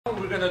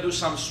We're going to do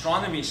some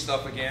astronomy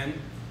stuff again.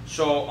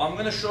 So I'm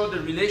going to show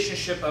the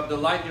relationship of the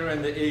light year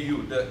and the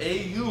AU. The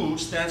AU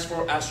stands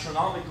for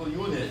astronomical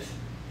unit,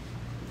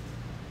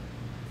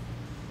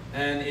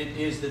 and it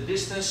is the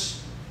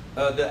distance,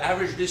 the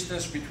average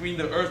distance between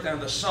the Earth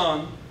and the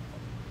Sun,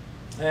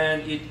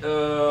 and it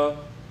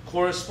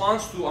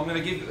corresponds to, I'm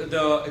going to give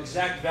the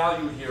exact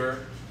value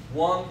here,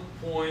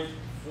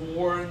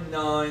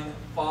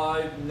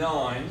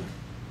 1.4959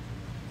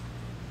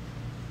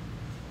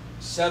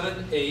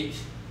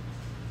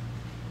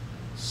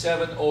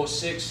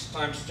 706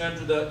 times 10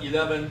 to the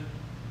 11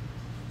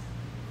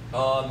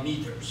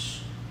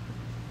 meters.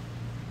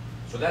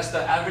 So that's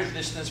the average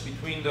distance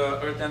between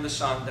the Earth and the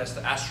Sun. That's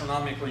the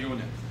astronomical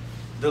unit.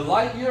 The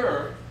light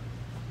year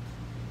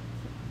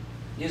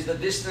is the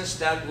distance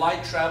that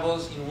light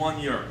travels in 1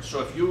 year. So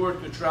if you were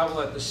to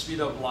travel at the speed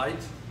of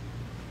light,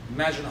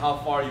 imagine how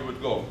far you would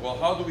go. Well,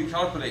 how do we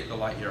calculate the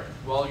light year?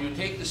 Well, you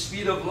take the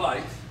speed of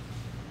light.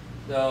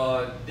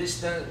 The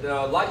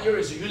light year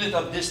is a unit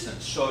of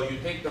distance. So you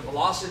take the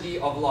velocity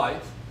of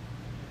light,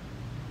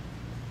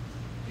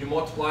 you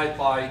multiply it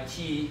by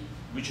t,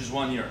 which is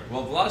 1 year.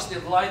 Well, velocity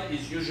of light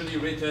is usually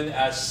written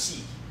as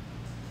c.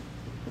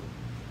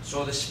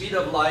 So the speed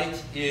of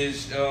light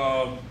is,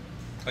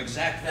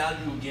 exact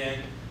value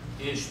again,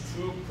 is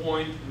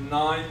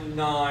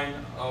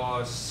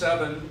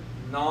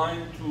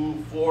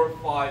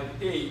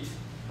 2.9979248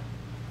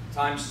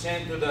 times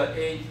 10 to the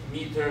 8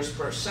 meters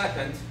per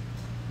second.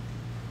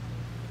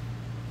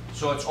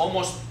 So it's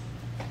almost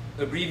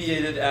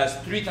abbreviated as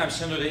 3 times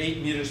 10 to the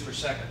 8 meters per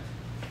second.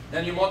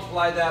 Then you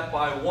multiply that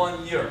by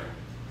 1 year.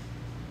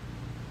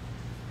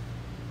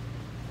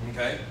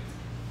 Okay?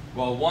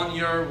 Well, 1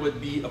 year would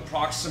be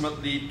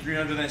approximately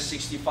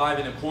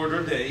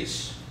 365.25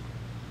 days.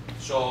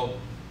 So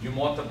you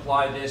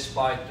multiply this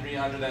by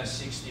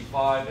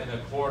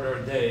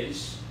 365.25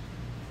 days.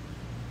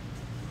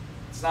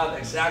 It's not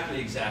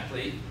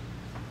exactly.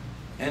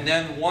 And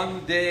then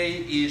 1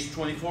 day is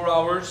 24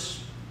 hours.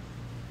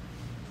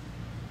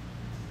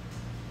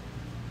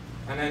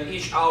 And then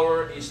each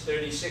hour is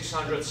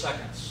 3,600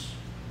 seconds.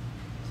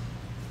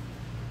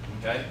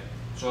 Okay?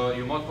 So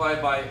you multiply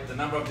it by the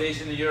number of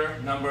days in the year,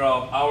 number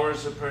of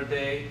hours per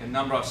day, and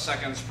number of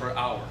seconds per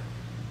hour.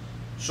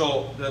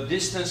 So the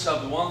distance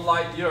of 1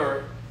 light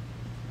year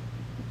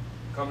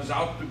comes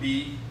out to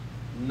be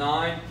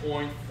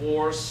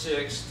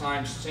 9.46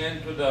 times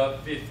 10 to the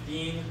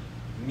 15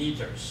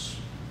 meters.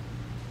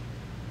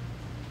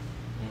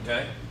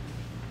 Okay?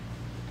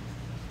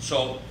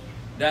 So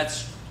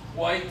that's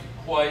quite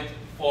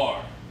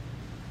far.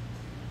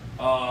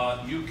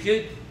 You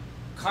could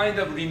kind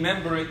of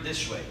remember it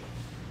this way.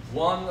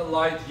 1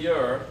 light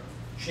year,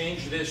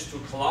 change this to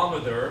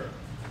kilometer.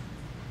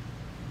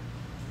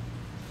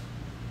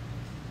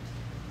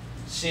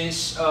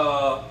 Since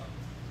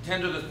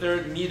 10 to the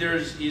 3rd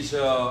meters is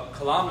a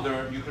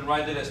kilometer, you can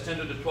write it as 10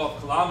 to the 12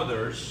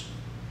 kilometers.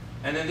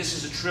 And then this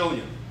is a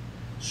trillion.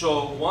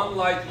 So 1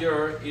 light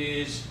year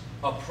is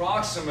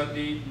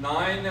approximately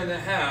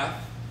 9.5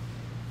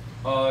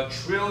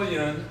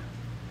 trillion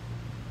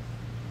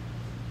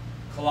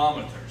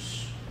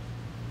kilometers.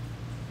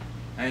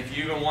 And if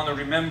you even want to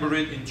remember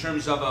it in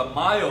terms of a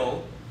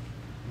mile,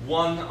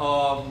 1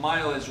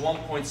 mile is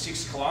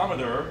 1.6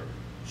 kilometer.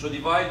 So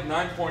divide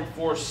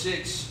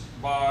 9.46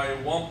 by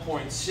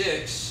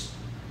 1.6,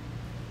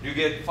 you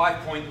get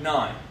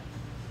 5.9.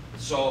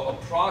 So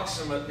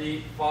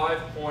approximately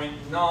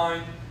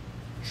 5.9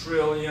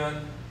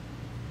 trillion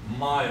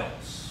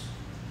miles.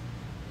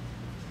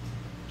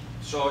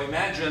 So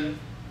imagine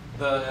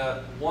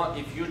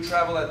if you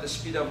travel at the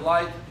speed of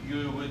light,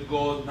 you would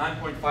go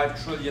 9.5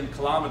 trillion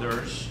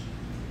kilometers,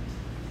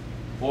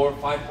 or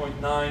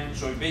 5.9.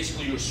 So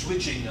basically you're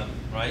switching them,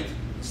 right?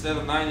 Instead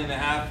of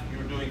 9.5,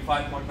 you're doing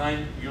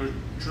 5.9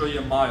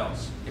 trillion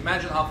miles.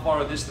 Imagine how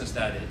far a distance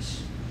that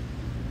is.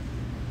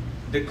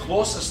 The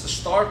closest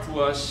star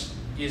to us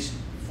is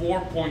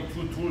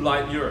 4.22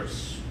 light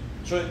years.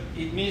 So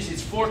it means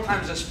it's 4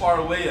 times as far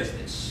away as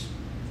this.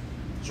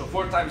 So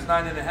 4 times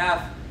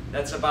 9.5,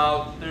 that's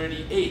about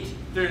 38.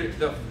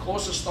 The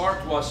closest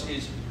star to us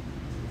is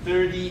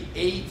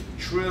 38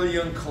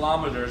 trillion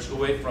kilometers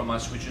away from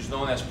us, which is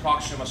known as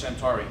Proxima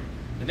Centauri.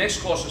 The next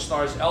closest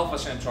star is Alpha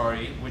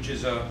Centauri, which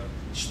is a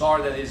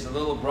star that is a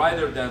little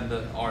brighter than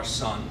our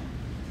sun.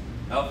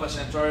 Alpha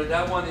Centauri,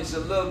 that one is a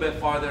little bit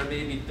farther,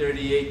 maybe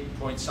 38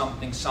 point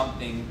something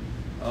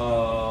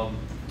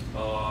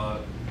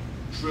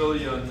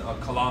trillion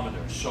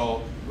kilometers.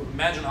 So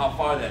imagine how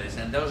far that is,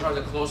 and those are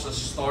the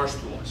closest stars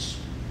to us.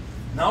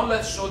 Now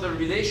let's show the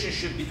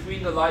relationship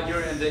between the light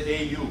year and the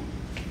AU.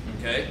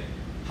 Okay,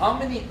 how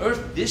many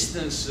Earth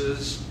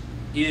distances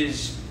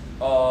is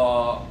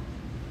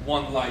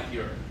 1 light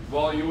year?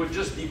 Well, you would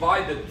just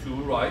divide the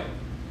 2, right?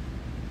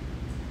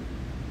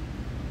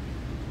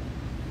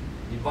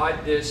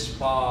 Divide this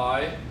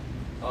by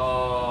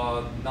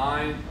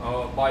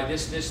by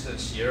this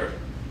distance here.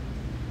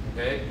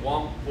 Okay,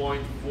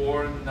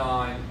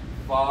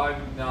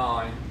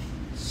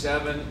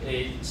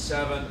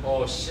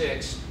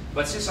 1.4959780706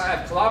 But since I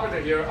have kilometer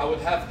here, I would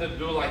have to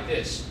do like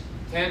this.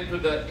 10 to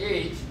the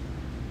 8,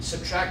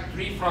 subtract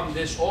 3 from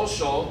this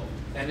also,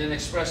 and then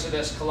express it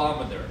as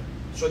kilometer.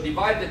 So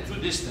divide the two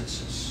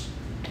distances.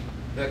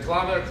 The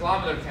kilometer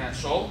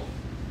cancel.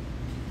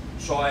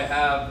 So I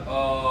have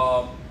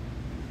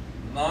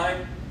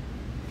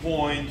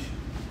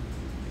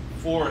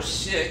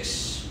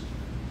 9.46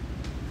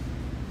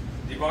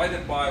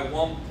 divided by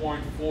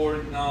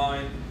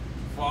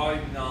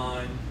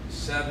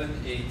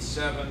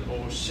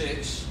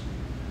 1.495978706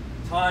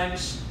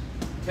 times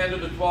 10 to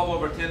the 12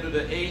 over 10 to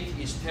the 8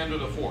 is 10 to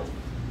the 4th.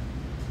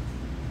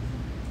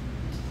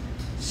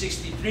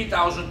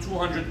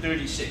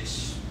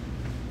 63,236.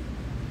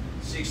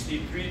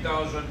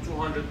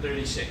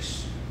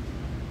 63,236.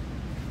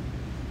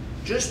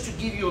 Just to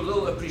give you a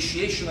little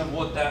appreciation of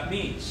what that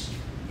means.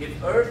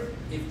 If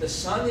the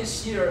sun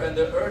is here and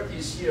the earth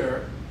is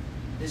here,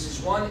 this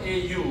is 1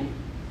 AU.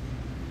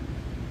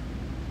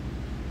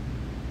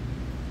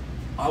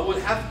 I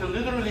would have to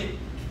literally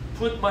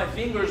put my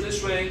fingers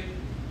this way,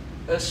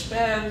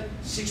 span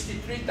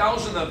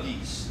 63,000 of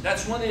these.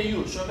 That's 1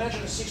 AU. So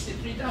imagine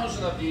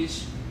 63,000 of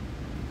these.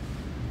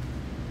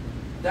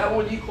 That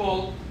would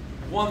equal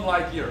 1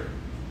 light year.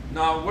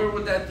 Now, where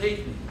would that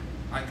take me?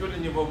 I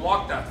couldn't even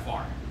walk that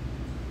far.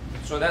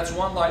 So that's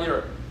 1 light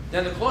year.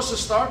 Then the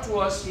closest star to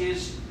us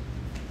is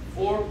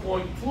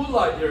 4.2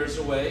 light years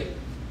away.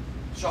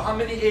 So how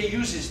many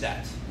AUs is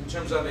that in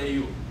terms of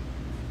AU?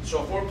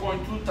 So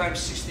 4.2 times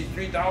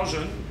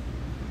 63,000,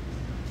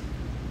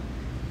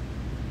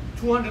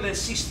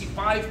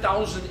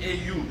 265,000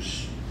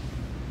 AUs.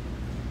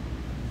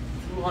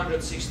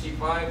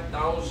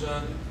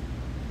 265,000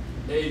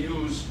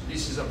 AUs,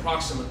 this is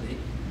approximately.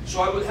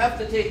 So I would have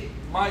to take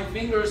my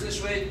fingers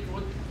this way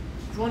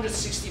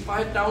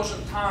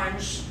 265,000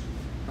 times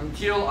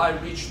until I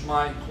reached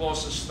my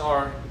closest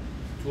star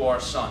to our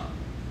sun.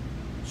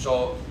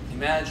 So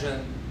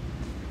imagine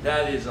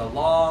that is a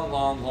long,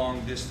 long,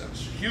 long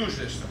distance, huge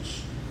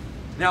distance.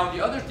 Now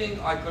the other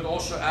thing I could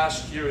also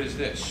ask here is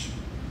this.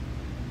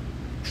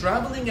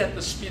 Traveling at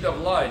the speed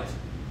of light,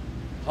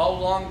 how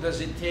long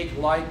does it take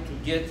light to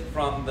get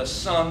from the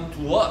sun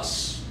to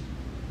us?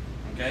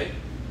 Okay?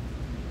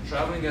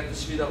 Traveling at the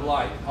speed of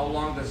light, how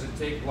long does it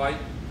take light?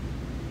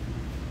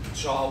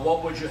 So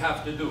what would you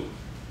have to do?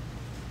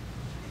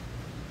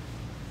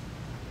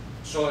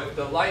 So if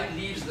the light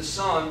leaves the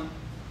sun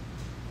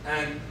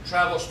and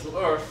travels to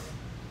Earth,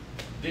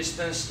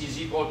 distance is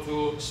equal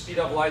to speed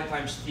of light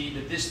times t.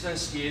 The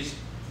distance is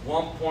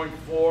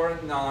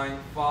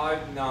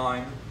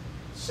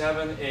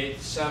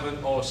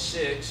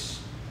 1.495978706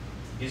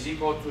 is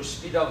equal to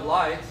speed of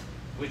light,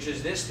 which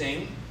is this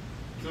thing,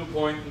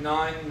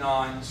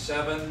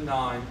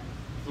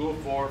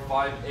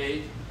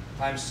 2.99792458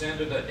 times 10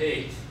 to the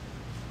 8th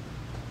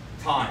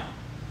time.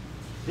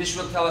 This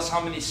will tell us how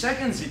many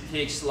seconds it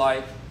takes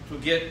light to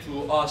get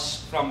to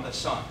us from the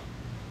sun.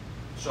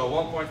 So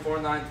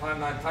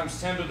 1.4959 times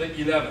 10 to the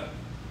 11.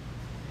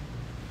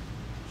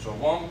 So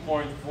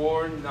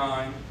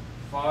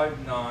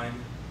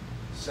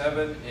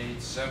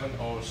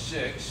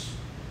 1.495978706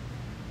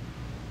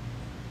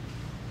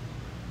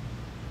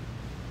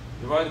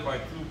 divided by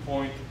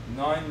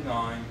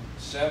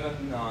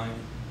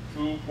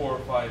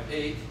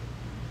 2.99792458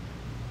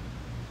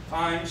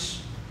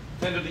 times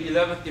 10 to the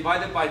 11th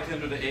divided by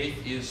 10 to the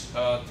 8th is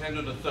 10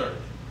 to the 3rd.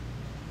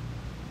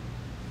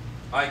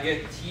 I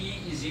get t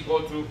is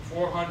equal to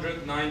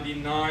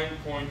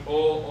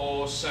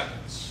 499.00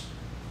 seconds.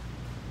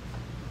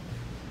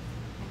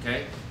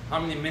 Okay, how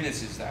many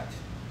minutes is that?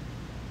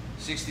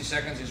 60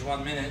 seconds is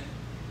 1 minute.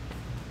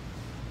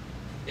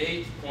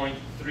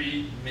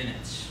 8.3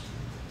 minutes.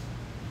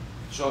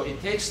 So it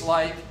takes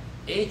light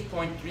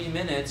 8.3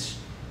 minutes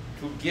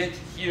to get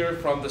here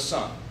from the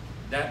sun.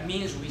 That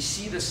means we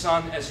see the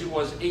sun as it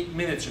was 8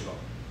 minutes ago.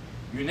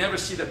 You never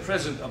see the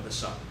present of the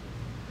sun.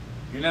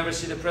 You never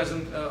see the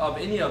present of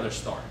any other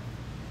star.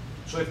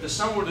 So if the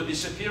sun were to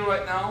disappear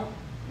right now,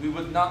 we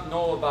would not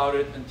know about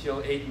it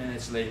until 8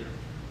 minutes later.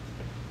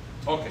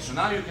 Okay, so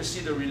now you can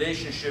see the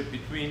relationship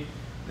between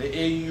the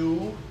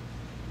AU,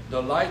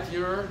 the light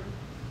year,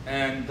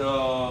 and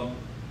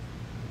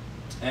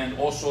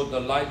also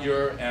the light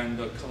year and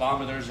the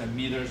kilometers and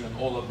meters and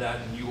all of that.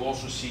 And you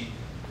also see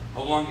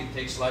how long it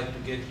takes light to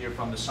get here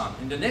from the sun.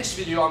 In the next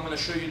video, I'm going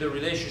to show you the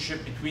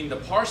relationship between the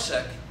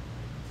parsec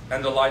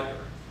and the light year.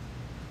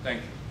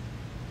 Thank you.